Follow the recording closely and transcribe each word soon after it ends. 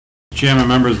Chairman,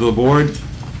 members of the board,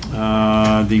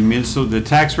 the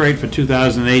tax rate for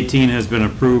 2018 has been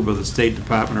approved by the State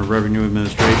Department of Revenue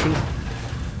Administration.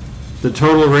 The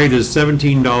total rate is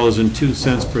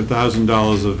 $17.02 per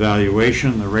 $1,000 of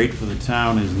valuation. The rate for the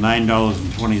town is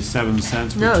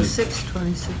 $9.27. No,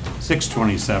 $6.26.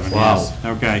 $6.27. Wow. Yes.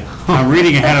 Okay, I'm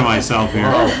reading ahead of myself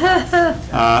here.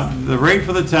 The rate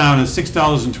for the town is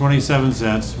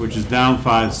 $6.27, which is down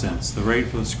 5 cents. The rate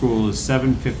for the school is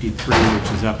 $7.53,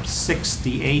 which is up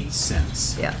 68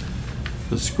 cents. Yeah.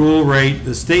 The school rate,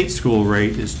 the state school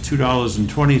rate is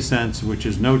 $2.20, which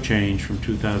is no change from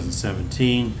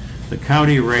 2017. The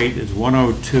county rate is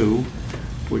 102,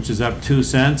 which is up 2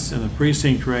 cents, and the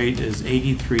precinct rate is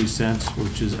 83 cents,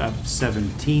 which is up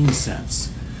 17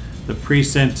 cents. The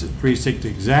precinct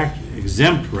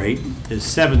exempt rate is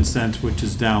 7 cents, which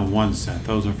is down 1 cent.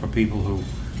 Those are for people who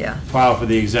file for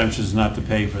the exemptions, not to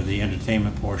pay for the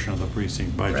entertainment portion of the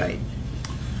precinct budget. Right.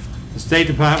 The State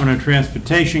Department of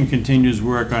Transportation continues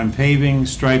work on paving,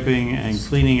 striping, and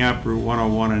cleaning up Route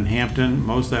 101 in Hampton.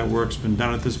 Most of that work's been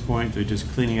done at this point. They're just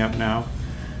cleaning up now.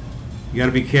 You got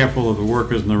to be careful of the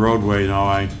workers in the roadway.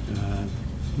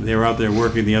 They were out there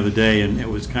working the other day, and it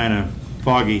was kind of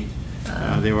foggy.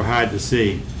 They were hard to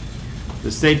see.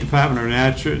 The State Department of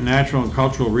Natural and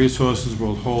Cultural Resources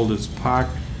will hold its park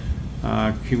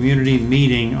community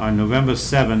meeting on November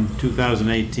 7,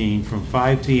 2018 from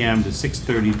 5 p.m. to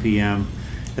 6:30 p.m.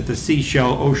 at the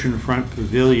Seashell Oceanfront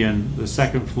Pavilion, the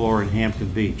second floor in Hampton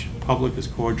Beach. Public is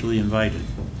cordially invited.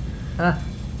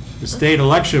 The state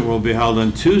election will be held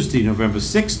on Tuesday, November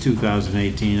 6,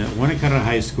 2018 at Winnicott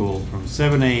High School from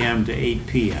 7 a.m. to 8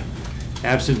 p.m.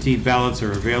 Absentee ballots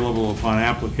are available upon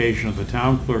application of the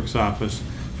town clerk's office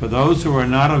for those who are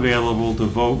not available to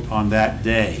vote on that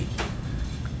day.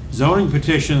 Zoning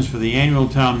petitions for the annual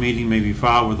town meeting may be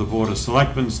filed with the Board of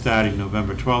Selectmen starting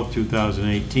November 12,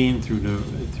 2018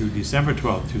 through December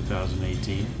 12,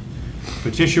 2018.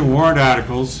 Petition warrant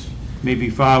articles may be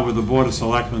filed with the Board of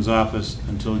Selectmen's office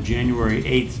until January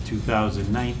 8,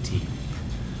 2019.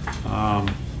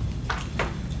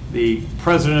 The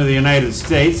President of the United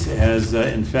States has,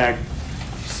 in fact,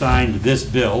 signed this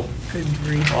bill,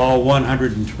 all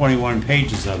 121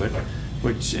 pages of it,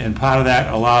 and part of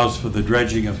that allows for the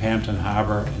dredging of Hampton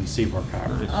Harbor and Seabrook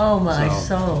Harbor. Oh my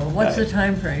soul! What's the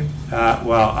time frame?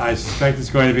 Well, I suspect it's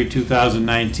going to be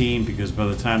 2019 because by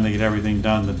the time they get everything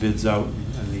done, the bids out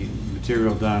and the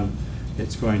material done,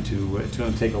 it's going to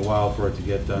take a while for it to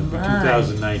get done. But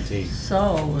 2019.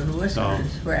 So, and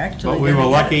listeners, we're actually. But we were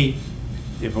lucky.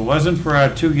 If it wasn't for our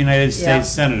 2 United States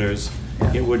senators,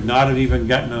 it would not have even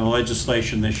gotten in the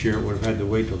legislation this year. It would have had to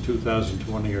wait till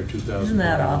 2020 or 2021. Isn't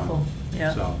that awful?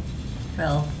 Yeah. So,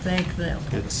 well, thank them.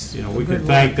 It's, we could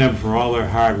thank them for all their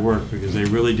hard work because they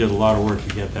really did a lot of work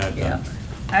to get that done.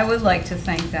 I would like to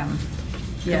thank them.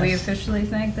 Can we officially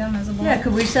thank them as a board? Yeah,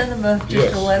 could we send them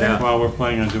just a letter? Yeah. Well, we're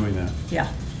planning on doing that.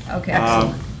 Yeah. Okay.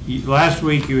 Excellent. Last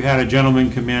week, you had a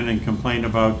gentleman come in and complain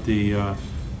about the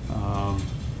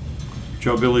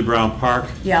Joe Billy Brown Park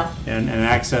and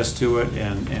access to it,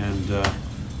 and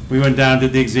we went down,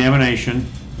 did the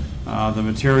examination. The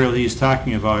material he's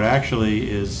talking about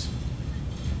actually is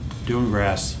dune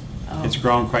grass. It's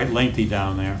grown quite lengthy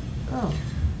down there.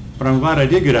 But I'm glad I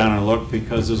did go down and look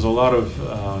because there's a lot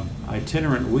of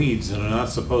itinerant weeds that are not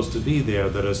supposed to be there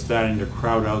that are starting to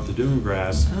crowd out the dune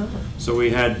grass. So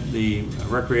we had the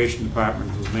Recreation Department,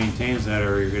 who maintains that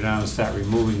area, go down and start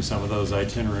removing some of those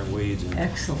itinerant weeds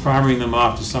and farming them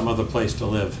off to some other place to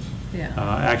live.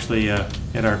 Actually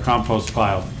at our compost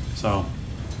pile. So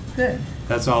good.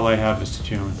 That's all I have, Mr.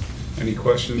 Chairman. Any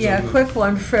questions? Yeah, quick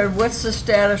one, Fred. What's the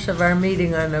status of our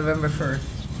meeting on November 1st?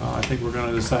 I think we're going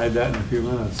to decide that in a few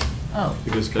minutes. Oh.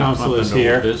 Because council is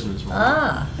here.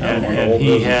 Ah, okay. And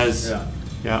he has,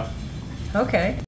 Okay.